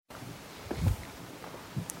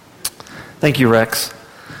Thank you, Rex.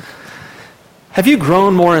 Have you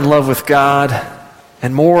grown more in love with God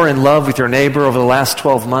and more in love with your neighbor over the last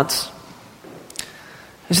 12 months?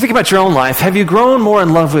 As you think about your own life, have you grown more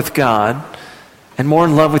in love with God and more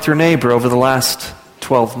in love with your neighbor over the last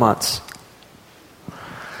 12 months?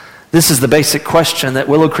 This is the basic question that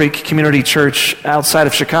Willow Creek Community Church outside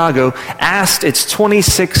of Chicago asked its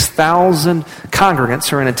 26,000 congregants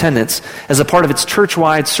who are in attendance as a part of its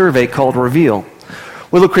church-wide survey called Reveal.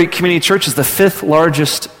 Willow Creek Community Church is the 5th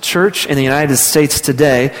largest church in the United States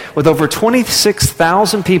today, with over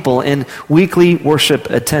 26,000 people in weekly worship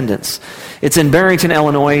attendance. It's in Barrington,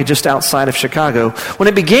 Illinois, just outside of Chicago. When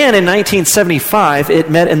it began in 1975,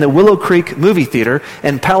 it met in the Willow Creek Movie Theater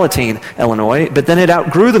in Palatine, Illinois, but then it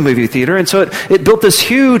outgrew the movie theater, and so it built this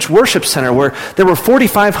huge worship center where there were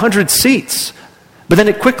 4,500 seats. But then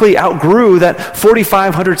it quickly outgrew that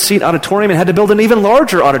 4,500-seat auditorium and had to build an even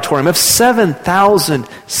larger auditorium of 7,000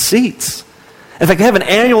 seats. In fact, they have an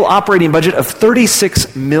annual operating budget of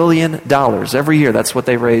 $36 million every year. That's what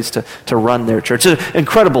they raise to run their church. It's an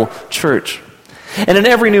incredible church. And in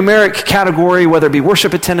every numeric category, whether it be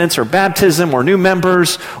worship attendance or baptism or new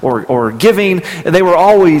members or giving, they were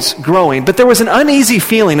always growing. But there was an uneasy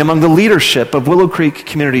feeling among the leadership of Willow Creek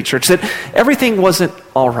Community Church that everything wasn't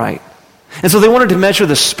all right. And so they wanted to measure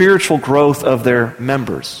the spiritual growth of their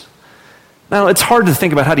members. Now, it's hard to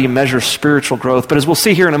think about how do you measure spiritual growth, but as we'll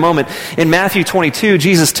see here in a moment, in Matthew 22,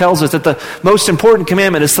 Jesus tells us that the most important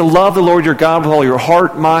commandment is to love the Lord your God with all your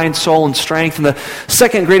heart, mind, soul, and strength. And the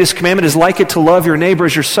second greatest commandment is like it to love your neighbor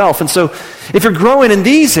as yourself. And so if you're growing in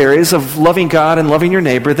these areas of loving God and loving your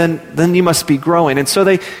neighbor, then you must be growing. And so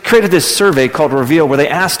they created this survey called Reveal, where they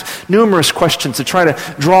asked numerous questions to try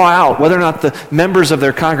to draw out whether or not the members of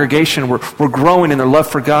their congregation were growing in their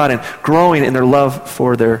love for God and growing in their love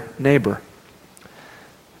for their neighbor.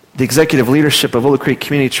 The executive leadership of Willow Creek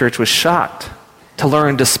Community Church was shocked to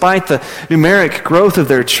learn, despite the numeric growth of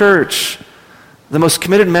their church, the most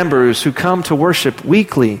committed members who come to worship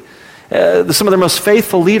weekly, some of their most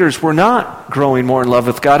faithful leaders were not growing more in love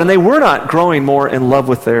with God, and they were not growing more in love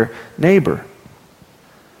with their neighbor.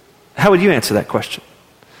 How would you answer that question?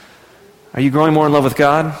 Are you growing more in love with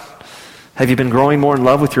God? Have you been growing more in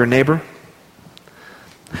love with your neighbor?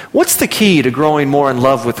 What's the key to growing more in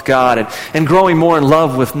love with God and growing more in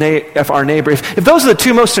love with our neighbor? If those are the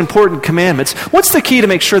two most important commandments, what's the key to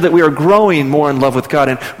make sure that we are growing more in love with God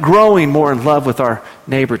and growing more in love with our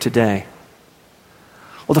neighbor today?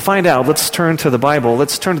 Well, to find out, let's turn to the Bible.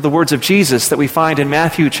 Let's turn to the words of Jesus that we find in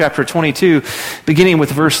Matthew chapter 22, beginning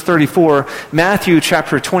with verse 34. Matthew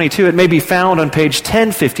chapter 22, it may be found on page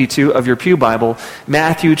 1052 of your Pew Bible.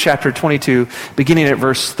 Matthew chapter 22, beginning at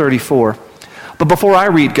verse 34. But before I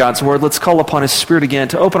read God's word, let's call upon His Spirit again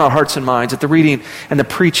to open our hearts and minds at the reading and the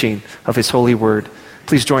preaching of His holy word.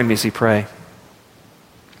 Please join me as we pray.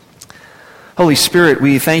 Holy Spirit,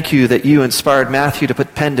 we thank you that you inspired Matthew to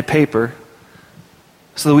put pen to paper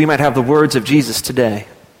so that we might have the words of Jesus today.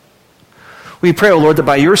 We pray, O Lord, that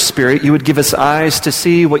by your Spirit you would give us eyes to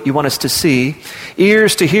see what you want us to see,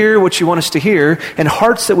 ears to hear what you want us to hear, and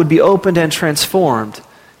hearts that would be opened and transformed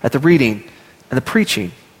at the reading and the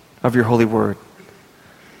preaching of your holy word.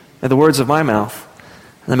 May the words of my mouth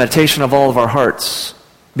and the meditation of all of our hearts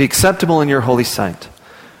be acceptable in your holy sight.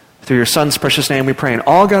 Through your Son's precious name we pray. And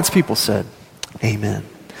all God's people said, amen.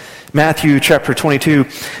 Matthew chapter 22,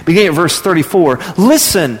 beginning at verse 34.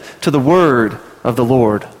 Listen to the word of the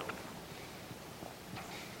Lord.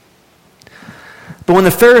 But when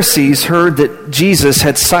the Pharisees heard that Jesus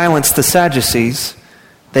had silenced the Sadducees,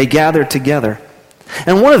 they gathered together.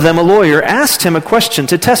 And one of them, a lawyer, asked him a question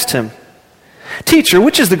to test him. Teacher,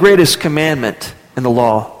 which is the greatest commandment in the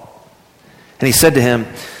law? And he said to him,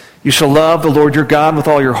 you shall love the Lord your God with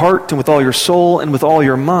all your heart and with all your soul and with all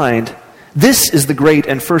your mind. This is the great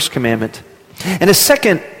and first commandment. And a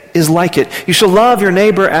second is like it. You shall love your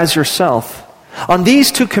neighbor as yourself. On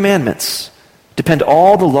these two commandments depend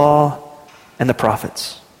all the law and the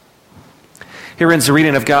prophets. Here ends the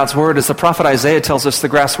reading of God's word. As the prophet Isaiah tells us, the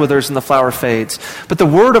grass withers and the flower fades, but the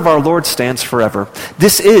word of our Lord stands forever.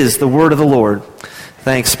 This is the word of the Lord.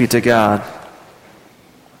 Thanks be to God.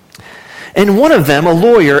 And one of them, a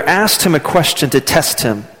lawyer, asked him a question to test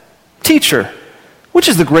him. Teacher, which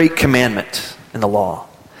is the great commandment in the law?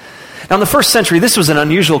 Now, in the first century, this was an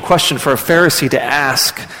unusual question for a Pharisee to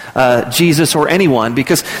ask Jesus or anyone,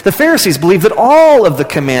 because the Pharisees believed that all of the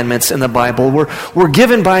commandments in the Bible were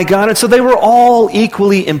given by God, and so they were all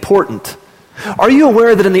equally important. Are you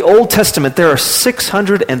aware that in the Old Testament there are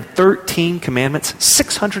 613 commandments?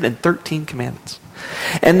 613 commandments.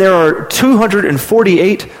 And there are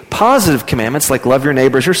 248 positive commandments, like love your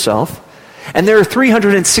neighbor as yourself. And there are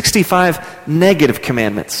 365 negative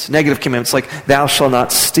commandments. Negative commandments like thou shalt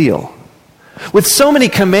not steal. With so many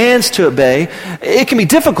commands to obey, it can be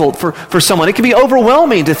difficult for someone. It can be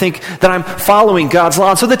overwhelming to think that I'm following God's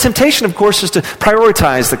law. And so the temptation, of course, is to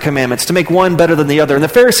prioritize the commandments, to make one better than the other. And the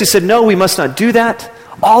Pharisees said, no, we must not do that.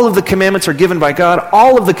 All of the commandments are given by God.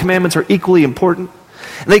 All of the commandments are equally important.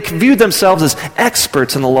 And they viewed themselves as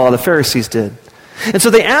experts in the law, the Pharisees did. And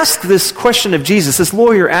so they asked this question of Jesus. This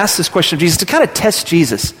lawyer asked this question of Jesus to kind of test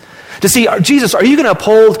Jesus. To see, Jesus, are you going to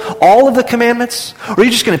uphold all of the commandments? Or are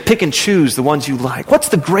you just going to pick and choose the ones you like? What's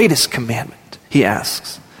the greatest commandment? He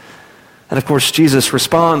asks. And of course, Jesus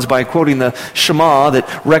responds by quoting the Shema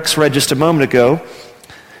that Rex read just a moment ago.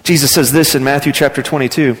 Jesus says this in Matthew chapter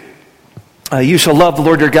 22. You shall love the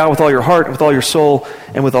Lord your God with all your heart, and with all your soul,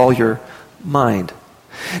 and with all your mind.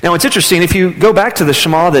 Now, it's interesting, if you go back to the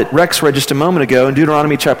Shema that Rex read just a moment ago in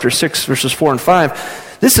Deuteronomy chapter 6, verses 4 and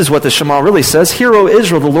 5, this is what the Shema really says. Hear, O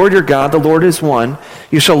Israel, the Lord your God, the Lord is one.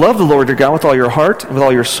 You shall love the Lord your God with all your heart, and with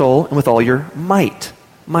all your soul, and with all your might.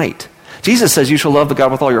 Might. Jesus says you shall love the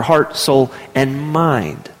God with all your heart, soul, and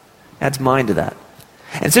mind. Adds mind to that.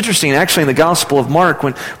 And it's interesting, actually, in the Gospel of Mark,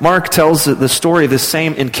 when Mark tells the story of this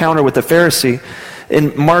same encounter with the Pharisee,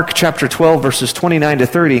 in Mark chapter 12, verses 29 to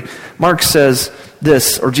 30, Mark says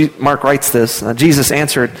this, or Mark writes this, Jesus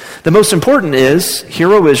answered, the most important is,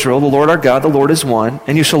 hear, O Israel, the Lord our God, the Lord is one,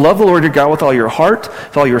 and you shall love the Lord your God with all your heart,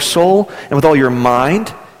 with all your soul, and with all your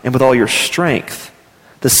mind, and with all your strength.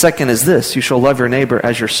 The second is this, you shall love your neighbor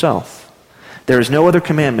as yourself. There is no other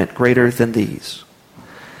commandment greater than these.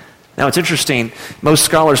 Now it's interesting, most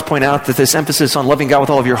scholars point out that this emphasis on loving God with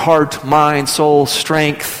all of your heart, mind, soul,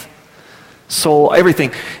 strength, soul,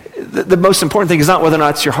 everything, the most important thing is not whether or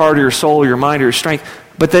not it's your heart or your soul or your mind or your strength,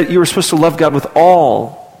 but that you are supposed to love God with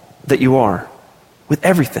all that you are, with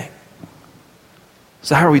everything.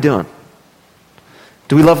 So how are we doing?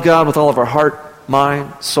 Do we love God with all of our heart,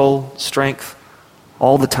 mind, soul, strength,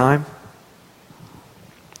 all the time?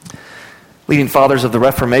 Leading fathers of the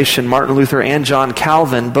Reformation, Martin Luther and John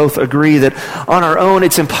Calvin, both agree that on our own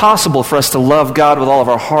it's impossible for us to love God with all of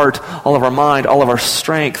our heart, all of our mind, all of our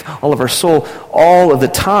strength, all of our soul, all of the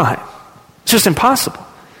time. It's just impossible.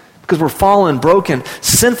 Because we're fallen, broken,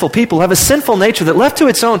 sinful people, have a sinful nature that left to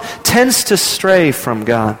its own tends to stray from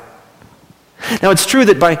God. Now it's true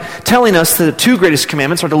that by telling us the two greatest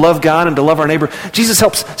commandments are to love God and to love our neighbor, Jesus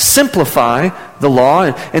helps simplify the law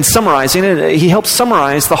and summarizing it. He helps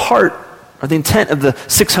summarize the heart or the intent of the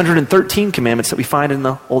 613 commandments that we find in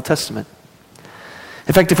the Old Testament.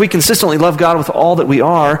 In fact, if we consistently love God with all that we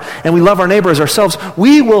are, and we love our neighbor as ourselves,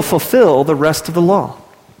 we will fulfill the rest of the law.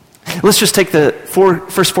 Let's just take the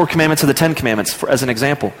first four commandments of the 10 commandments as an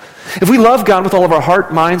example. If we love God with all of our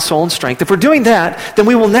heart, mind, soul, and strength, if we're doing that, then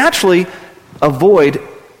we will naturally avoid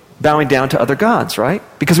bowing down to other gods, right?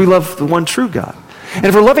 Because we love the one true God. And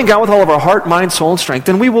if we're loving God with all of our heart, mind, soul, and strength,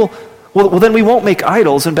 then then we won't make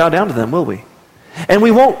idols and bow down to them, will we? And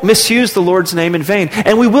we won't misuse the Lord's name in vain.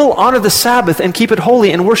 And we will honor the Sabbath and keep it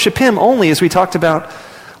holy and worship Him only, as we talked about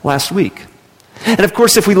last week. And of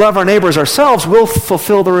course, if we love our neighbors ourselves, we'll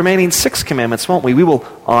fulfill the remaining 6 commandments, won't we? We will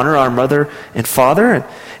honor our mother and father,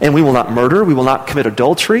 and we will not murder, we will not commit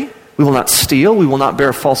adultery, we will not steal, we will not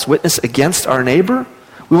bear false witness against our neighbor.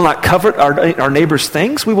 We will not covet our neighbor's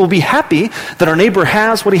things. We will be happy that our neighbor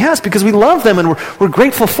has what he has because we love them and we're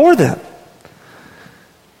grateful for them.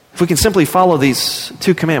 If we can simply follow these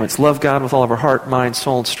 2 commandments, love God with all of our heart, mind,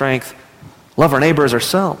 soul, and strength, love our neighbor as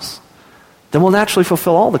ourselves, then we'll naturally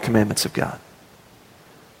fulfill all the commandments of God.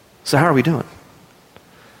 So how are we doing?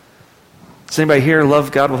 Does anybody here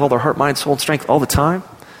love God with all their heart, mind, soul, and strength all the time?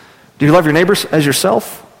 Do you love your neighbors as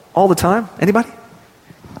yourself all the time? Anybody?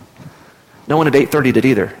 No one at 8:30 did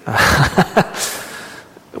either.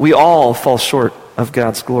 We all fall short of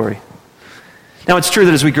God's glory. Now, it's true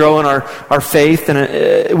that as we grow in our faith,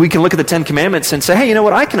 and we can look at the 10 commandments and say, hey, you know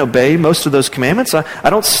what? I can obey most of those commandments. I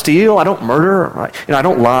don't steal. I don't murder. I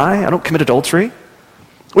don't lie. I don't commit adultery.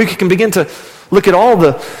 We can begin to look at all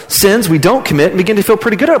the sins we don't commit and begin to feel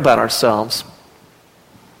pretty good about ourselves.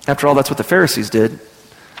 After all, that's what the Pharisees did.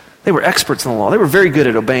 They were experts in the law. They were very good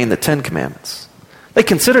at obeying the 10 commandments. They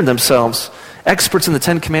considered themselves experts in the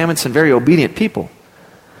 10 commandments and very obedient people.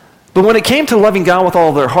 But when it came to loving God with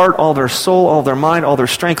all their heart, all their soul, all their mind, all their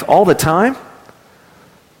strength, all the time,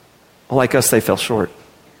 well, like us, they fell short.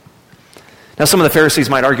 Now, some of the Pharisees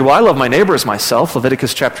might argue, well, I love my neighbor as myself,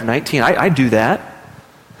 Leviticus chapter 19. I do that.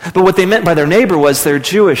 But what they meant by their neighbor was their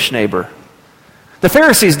Jewish neighbor. The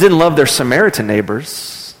Pharisees didn't love their Samaritan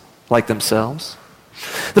neighbors like themselves.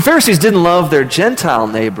 The Pharisees didn't love their Gentile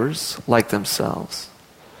neighbors like themselves.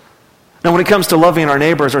 Now, when it comes to loving our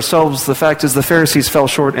neighbors ourselves, the fact is the Pharisees fell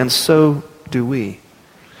short, and so do we.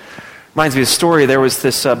 Reminds me of a story. There was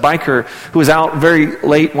this biker who was out very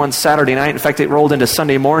late one Saturday night. In fact, it rolled into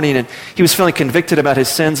Sunday morning, and he was feeling convicted about his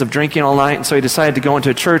sins of drinking all night, and so he decided to go into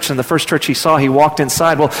a church. And the first church he saw, he walked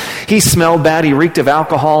inside. Well, he smelled bad. He reeked of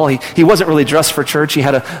alcohol. He wasn't really dressed for church. He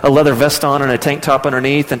had a leather vest on and a tank top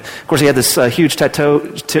underneath. And, of course, he had this huge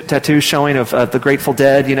tattoo showing of the Grateful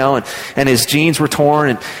Dead, and his jeans were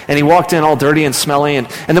torn. And he walked in all dirty and smelly. And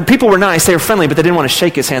the people were nice. They were friendly, but they didn't want to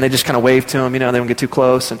shake his hand. They just kind of waved to him. They wouldn't get too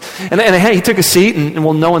close. And hey, he took a seat, and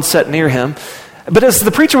no one sat near him. But as the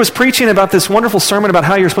preacher was preaching about this wonderful sermon about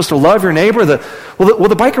how you're supposed to love your neighbor, the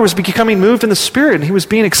biker was becoming moved in the Spirit, and he was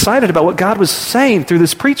being excited about what God was saying through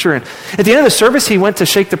this preacher. And at the end of the service, he went to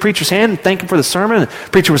shake the preacher's hand and thank him for the sermon. And the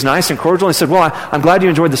preacher was nice and cordial, and he said, well, I'm glad you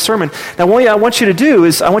enjoyed the sermon. Now, what I want you to do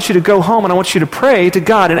is I want you to go home, and I want you to pray to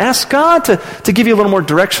God and ask God to give you a little more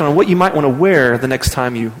direction on what you might want to wear the next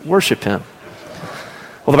time you worship Him.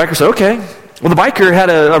 Well, the biker said, okay. Well, the biker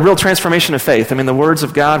had a real transformation of faith. I mean, the words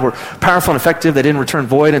of God were powerful and effective. They didn't return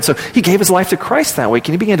void. And so he gave his life to Christ that week.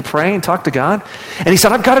 And he began to pray and talk to God. And he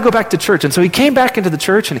said, I've got to go back to church. And so he came back into the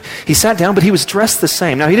church and he sat down, but he was dressed the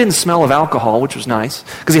same. Now, he didn't smell of alcohol, which was nice,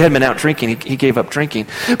 because he hadn't been out drinking. He gave up drinking.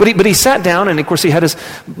 But he sat down, and of course he had his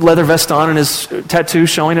leather vest on and his tattoo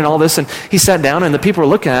showing and all this. And he sat down, and the people were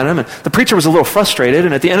looking at him. And the preacher was a little frustrated.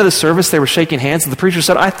 And at the end of the service, they were shaking hands. And the preacher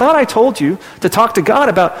said, I thought I told you to talk to God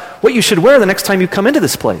about what you should wear the next time you come into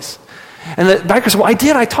this place. And the biker said, well, I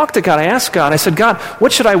did. I talked to God. I asked God. I said, God,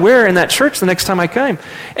 what should I wear in that church the next time I came?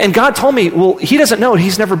 And God told me, well, he doesn't know.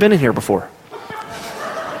 He's never been in here before.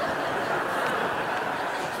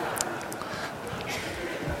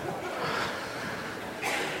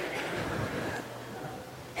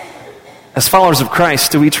 As followers of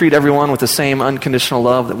Christ, do we treat everyone with the same unconditional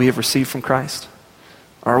love that we have received from Christ?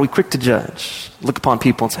 Or are we quick to judge, look upon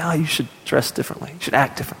people and say, oh, you should dress differently, you should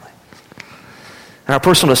act differently? In our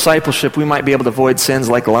personal discipleship, we might be able to avoid sins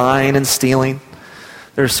like lying and stealing.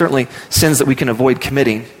 There are certainly sins that we can avoid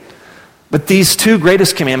committing. But these two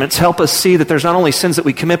greatest commandments help us see that there's not only sins that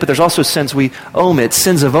we commit, but there's also sins we omit,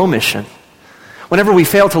 sins of omission. Whenever we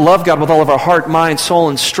fail to love God with all of our heart, mind, soul,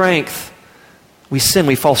 and strength, we sin,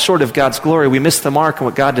 we fall short of God's glory, we miss the mark on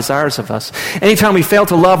what God desires of us. Anytime we fail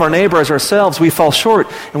to love our neighbor as ourselves, we fall short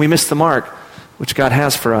and we miss the mark which God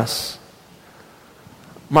has for us.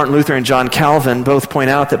 Martin Luther and John Calvin both point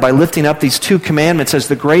out that by lifting up these two commandments as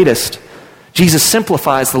the greatest, Jesus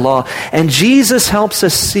simplifies the law, and Jesus helps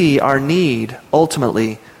us see our need,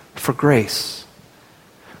 ultimately, for grace.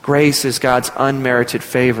 Grace is God's unmerited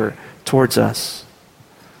favor towards us.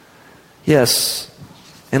 Yes,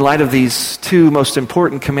 in light of these two most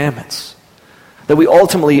important commandments that we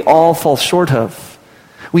ultimately all fall short of,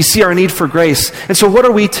 we see our need for grace. And so what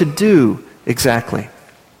are we to do exactly?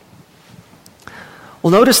 Well,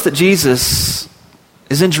 notice that Jesus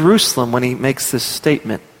is in Jerusalem when he makes this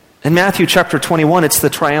statement. In Matthew chapter 21, it's the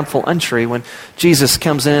triumphal entry when Jesus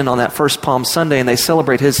comes in on that first Palm Sunday and they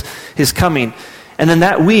celebrate his coming. And then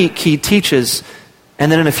that week he teaches,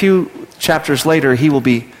 and then in a few chapters later he will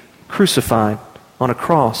be crucified on a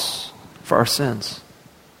cross for our sins.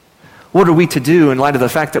 What are we to do in light of the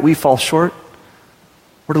fact that we fall short?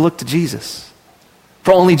 We're to look to Jesus.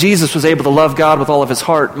 For only Jesus was able to love God with all of his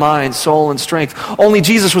heart, mind, soul, and strength. Only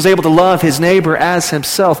Jesus was able to love his neighbor as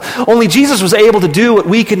himself. Only Jesus was able to do what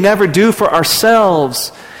we could never do for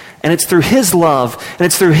ourselves. And it's through his love, and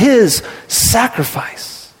it's through his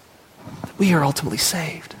sacrifice that we are ultimately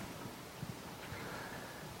saved.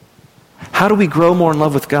 How do we grow more in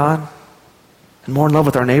love with God and more in love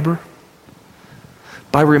with our neighbor?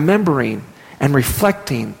 By remembering and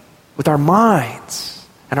reflecting with our minds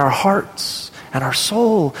and our hearts and our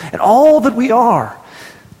soul, and all that we are,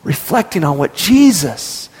 reflecting on what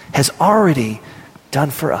Jesus has already done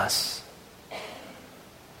for us.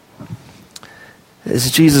 As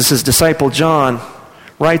Jesus' disciple John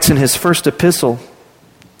writes in his first epistle,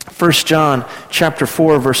 1 John chapter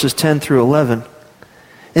 4, verses 10 through 11,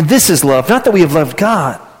 and this is love, not that we have loved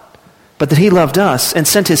God, but that he loved us and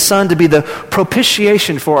sent his Son to be the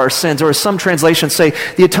propitiation for our sins, or as some translations say,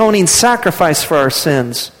 the atoning sacrifice for our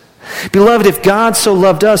sins. Beloved, if God so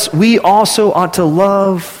loved us, we also ought to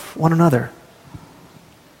love one another.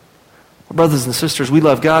 Brothers and sisters, we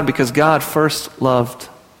love God because God first loved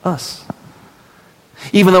us.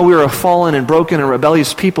 Even though we were a fallen and broken and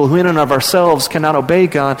rebellious people who in and of ourselves cannot obey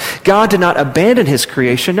God, God did not abandon his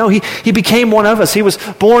creation. No, he became one of us. He was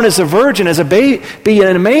born as a virgin, as a baby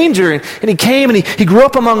in a manger, and he came and he grew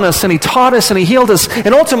up among us, and he taught us and he healed us,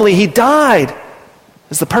 and ultimately he died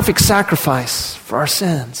as the perfect sacrifice for our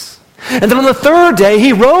sins. And then on the third day,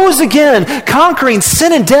 he rose again, conquering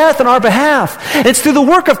sin and death on our behalf. And it's through the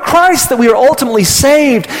work of Christ that we are ultimately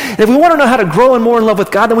saved. And if we want to know how to grow and more in love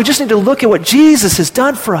with God, then we just need to look at what Jesus has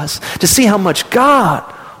done for us to see how much God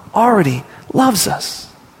already loves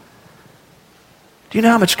us. Do you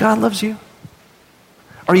know how much God loves you?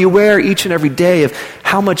 Are you aware each and every day of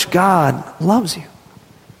how much God loves you?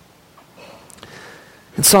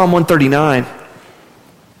 In Psalm 139,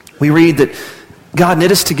 we read that God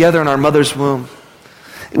knit us together in our mother's womb.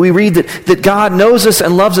 We read that God knows us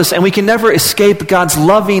and loves us, and we can never escape God's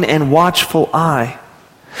loving and watchful eye.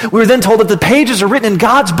 We were then told that the pages are written in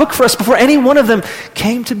God's book for us before any one of them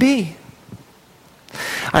came to be.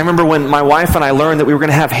 I remember when my wife and I learned that we were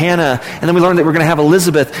going to have Hannah, and then we learned that we were going to have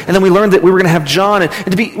Elizabeth, and then we learned that we were going to have John,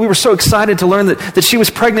 we were so excited to learn that she was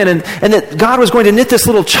pregnant, and that God was going to knit this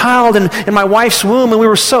little child in my wife's womb, and we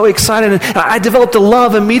were so excited. And I developed a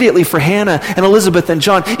love immediately for Hannah and Elizabeth and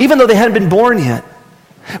John, even though they hadn't been born yet.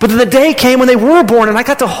 But then the day came when they were born, and I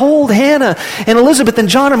got to hold Hannah and Elizabeth and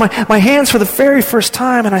John in my hands for the very first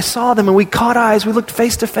time, and I saw them, and we caught eyes, we looked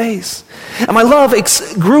face to face. And my love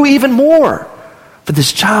grew even more for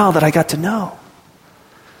this child that I got to know.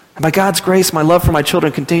 And by God's grace, my love for my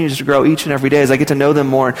children continues to grow each and every day as I get to know them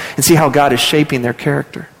more and see how God is shaping their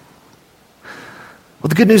character. Well,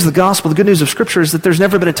 the good news of the gospel, the good news of Scripture is that there's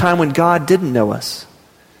never been a time when God didn't know us.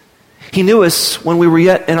 He knew us when we were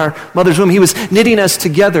yet in our mother's womb. He was knitting us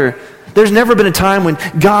together. There's never been a time when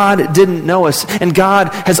God didn't know us, and God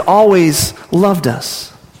has always loved us.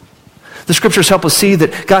 The Scriptures help us see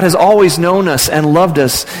that God has always known us and loved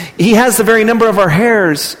us. He has the very number of our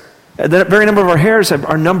hairs. The very number of our hairs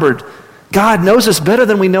are numbered. God knows us better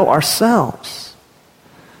than we know ourselves.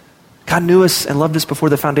 God knew us and loved us before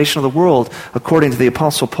the foundation of the world, according to the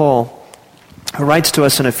Apostle Paul, who writes to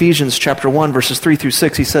us in Ephesians chapter 1, verses 3 through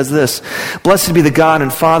 6. He says this: "Blessed be the God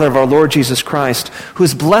and Father of our Lord Jesus Christ, who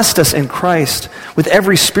has blessed us in Christ with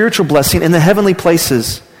every spiritual blessing in the heavenly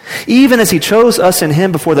places, even as he chose us in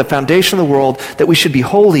him before the foundation of the world, that we should be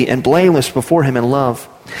holy and blameless before him in love.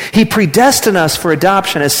 He predestined us for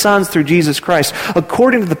adoption as sons through Jesus Christ,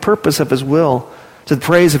 according to the purpose of his will, to the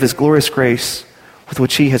praise of his glorious grace, with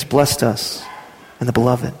which he has blessed us in the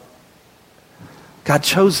beloved." God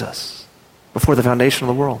chose us before the foundation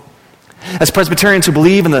of the world. As Presbyterians who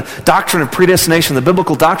believe in the doctrine of predestination, the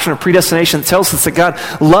biblical doctrine of predestination tells us that God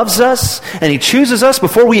loves us and he chooses us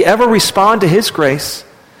before we ever respond to his grace.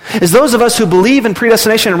 As those of us who believe in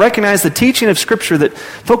predestination and recognize the teaching of Scripture that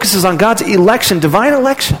focuses on God's election, divine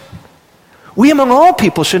election, we among all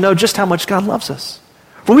people should know just how much God loves us.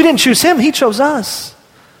 For we didn't choose him, he chose us.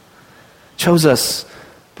 Chose us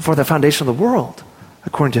before the foundation of the world,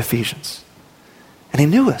 according to Ephesians. And he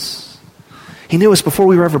knew us. He knew us before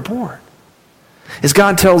we were ever born. As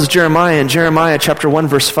God tells Jeremiah in Jeremiah chapter 1,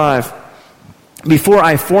 verse 5, "Before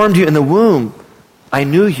I formed you in the womb, I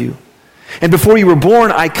knew you. And before you were born,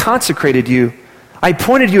 I consecrated you. I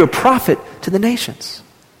appointed you a prophet to the nations."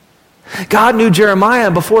 God knew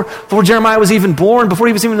Jeremiah before Jeremiah was even born, before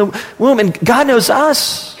he was even in the womb. And God knows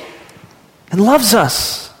us and loves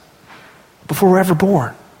us before we're ever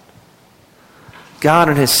born. God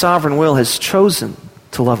in his sovereign will has chosen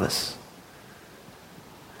to love us.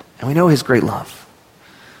 And we know his great love,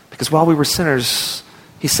 because while we were sinners,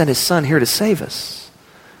 he sent his Son here to save us.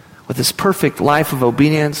 With his perfect life of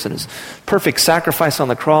obedience and his perfect sacrifice on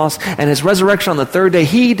the cross and his resurrection on the third day,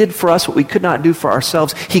 he did for us what we could not do for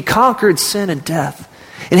ourselves. He conquered sin and death.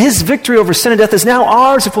 And his victory over sin and death is now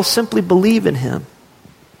ours if we'll simply believe in him.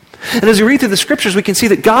 And as we read through the Scriptures, we can see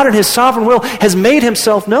that God in his sovereign will has made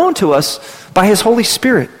himself known to us by his Holy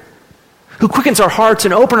Spirit, who quickens our hearts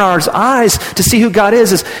and opens our eyes to see who God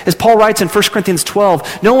is. As Paul writes in 1 Corinthians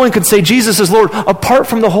 12, no one can say Jesus is Lord apart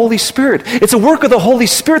from the Holy Spirit. It's a work of the Holy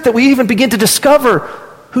Spirit that we even begin to discover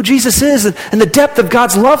who Jesus is and the depth of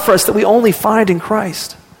God's love for us that we only find in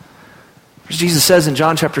Christ. As Jesus says in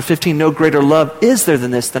John chapter 15, no greater love is there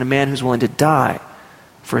than this, than a man who's willing to die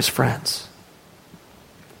for his friends.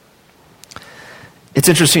 It's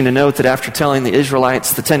interesting to note that after telling the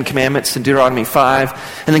Israelites the 10 commandments in Deuteronomy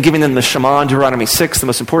 5, and then giving them the Shema in Deuteronomy 6, the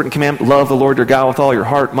most important commandment, love the Lord your God with all your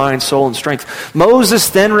heart, mind, soul, and strength, Moses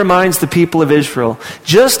then reminds the people of Israel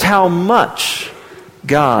just how much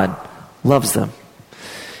God loves them.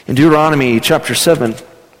 In Deuteronomy chapter 7,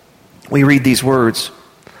 we read these words.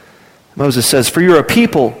 Moses says, "For you are a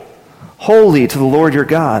people holy to the Lord your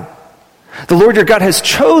God. The Lord your God has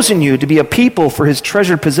chosen you to be a people for his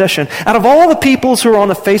treasured possession out of all the peoples who are on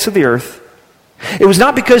the face of the earth. It was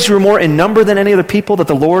not because you were more in number than any other people that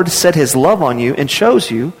the Lord set his love on you and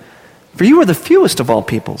chose you, for you are the fewest of all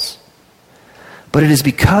peoples. But it is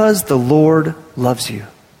because the Lord loves you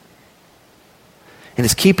and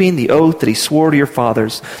is keeping the oath that he swore to your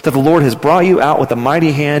fathers, that the Lord has brought you out with a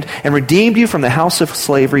mighty hand and redeemed you from the house of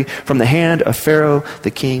slavery, from the hand of Pharaoh,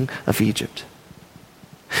 the king of Egypt.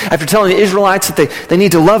 After telling the Israelites that they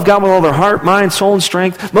need to love God with all their heart, mind, soul, and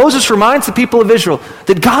strength, Moses reminds the people of Israel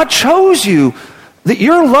that God chose you, that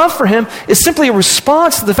your love for him is simply a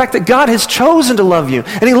response to the fact that God has chosen to love you.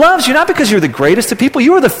 And he loves you not because you're the greatest of people,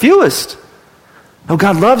 you are the fewest. No,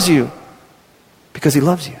 God loves you because he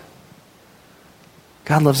loves you.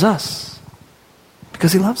 God loves us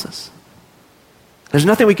because he loves us. There's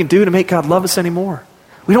nothing we can do to make God love us anymore.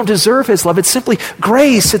 We don't deserve his love. It's simply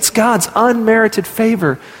grace. It's God's unmerited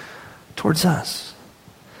favor towards us.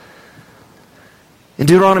 In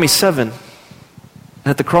Deuteronomy 7, and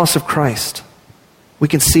at the cross of Christ, we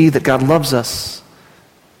can see that God loves us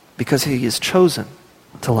because he has chosen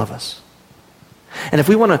to love us. And if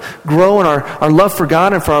we want to grow in our love for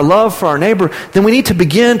God and for our love for our neighbor, then we need to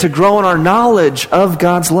begin to grow in our knowledge of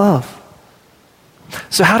God's love.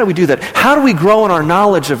 So how do we do that? How do we grow in our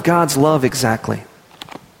knowledge of God's love exactly?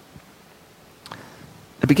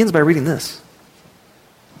 It begins by reading this.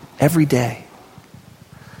 Every day.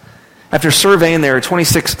 After surveying their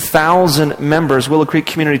 26,000 members, Willow Creek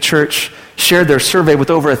Community Church shared their survey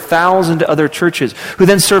with over 1,000 other churches, who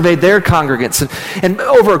then surveyed their congregants. And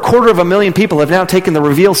over 250,000 people have now taken the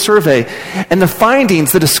Reveal survey. And the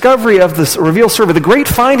findings, the discovery of this Reveal survey, the great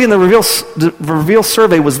finding in the Reveal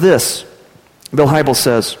survey was this. Bill Hybels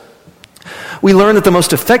says, "We learned that the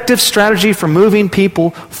most effective strategy for moving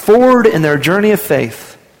people forward in their journey of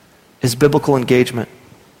faith is biblical engagement.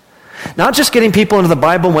 Not just getting people into the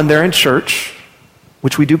Bible when they're in church,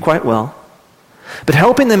 which we do quite well, but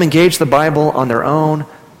helping them engage the Bible on their own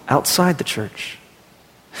outside the church.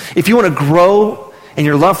 If you want to grow in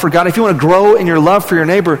your love for God, if you want to grow in your love for your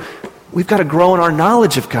neighbor, we've got to grow in our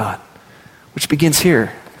knowledge of God, which begins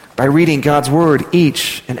here by reading God's word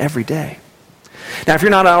each and every day." Now, if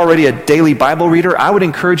you're not already a daily Bible reader, I would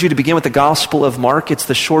encourage you to begin with the Gospel of Mark. It's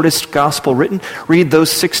the shortest gospel written. Read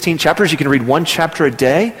those 16 chapters. You can read one chapter a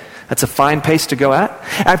day. That's a fine pace to go at.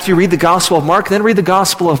 After you read the Gospel of Mark, then read the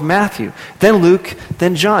Gospel of Matthew, then Luke,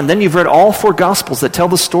 then John. Then you've read all 4 Gospels that tell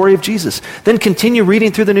the story of Jesus. Then continue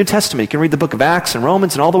reading through the New Testament. You can read the book of Acts and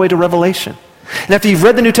Romans and all the way to Revelation. And after you've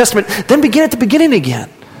read the New Testament, then begin at the beginning again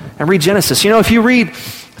and read Genesis. You know, if you read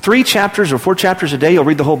 3 chapters or 4 chapters a day, you'll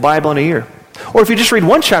read the whole Bible in a year. Or if you just read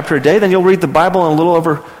 1 chapter a day, then you'll read the Bible in a little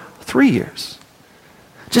over 3 years.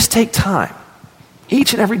 Just take time,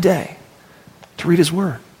 each and every day, to read his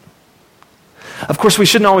word. Of course, we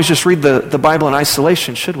shouldn't always just read the Bible in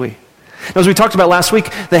isolation, should we? Now, as we talked about last week,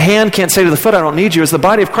 the hand can't say to the foot, "I don't need you." As the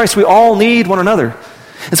body of Christ, we all need one another.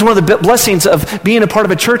 And so one of the blessings of being a part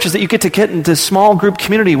of a church is that you get to get into a small group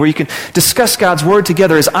community where you can discuss God's word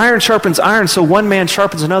together. As iron sharpens iron, so one man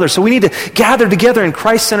sharpens another. So we need to gather together in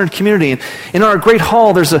Christ-centered community. And in our great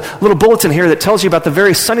hall, there's a little bulletin here that tells you about the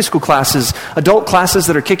various Sunday school classes, adult classes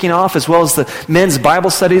that are kicking off, as well as the men's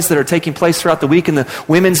Bible studies that are taking place throughout the week, and the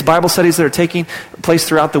women's Bible studies that are taking place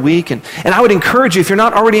throughout the week. And I would encourage you, if you're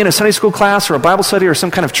not already in a Sunday school class or a Bible study or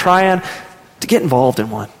some kind of triad, to get involved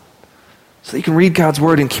in one, so that you can read God's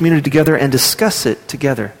word in community together and discuss it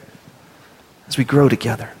together as we grow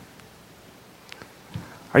together.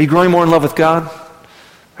 Are you growing more in love with God?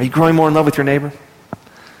 Are you growing more in love with your neighbor?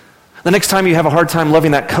 The next time you have a hard time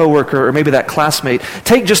loving that coworker or maybe that classmate,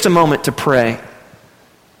 take just a moment to pray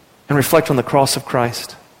and reflect on the cross of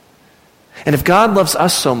Christ. And if God loves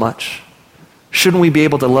us so much, shouldn't we be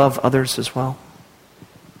able to love others as well?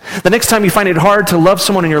 The next time you find it hard to love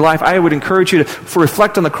someone in your life, I would encourage you to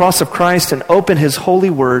reflect on the cross of Christ and open his holy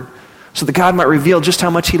word so that God might reveal just how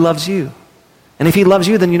much he loves you. And if he loves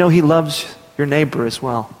you, then you know he loves your neighbor as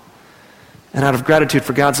well. And out of gratitude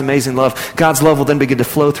for God's amazing love, God's love will then begin to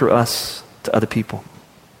flow through us to other people.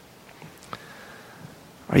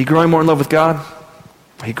 Are you growing more in love with God?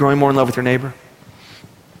 Are you growing more in love with your neighbor?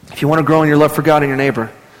 If you want to grow in your love for God and your neighbor,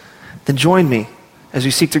 then join me as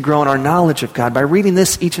we seek to grow in our knowledge of God by reading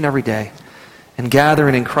this each and every day and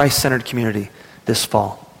gathering in Christ-centered community this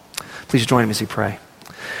fall. Please join me as we pray.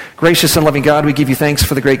 Gracious and loving God, we give you thanks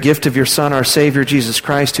for the great gift of your Son, our Savior, Jesus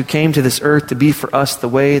Christ, who came to this earth to be for us the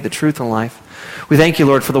way, the truth, and life. We thank you,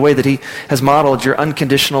 Lord, for the way that he has modeled your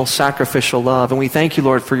unconditional sacrificial love. And we thank you,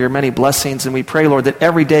 Lord, for your many blessings. And we pray, Lord, that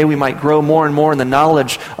every day we might grow more and more in the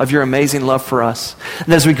knowledge of your amazing love for us.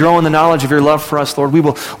 And as we grow in the knowledge of your love for us, Lord, we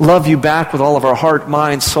will love you back with all of our heart,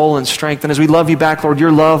 mind, soul, and strength. And as we love you back, Lord,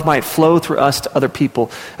 your love might flow through us to other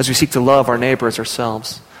people as we seek to love our neighbor as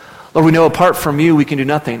ourselves. Lord, we know apart from you we can do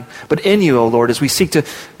nothing. But in you, O Lord, as we seek to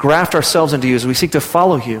graft ourselves into you, as we seek to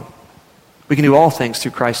follow you, we can do all things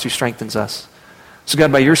through Christ who strengthens us. So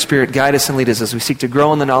God, by your Spirit, guide us and lead us as we seek to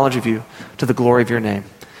grow in the knowledge of you to the glory of your name.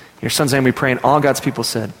 In your Son's name we pray, and all God's people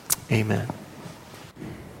said, amen.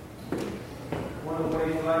 One of the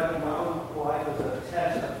ways I live in my own life is a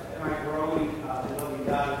test of, am I growing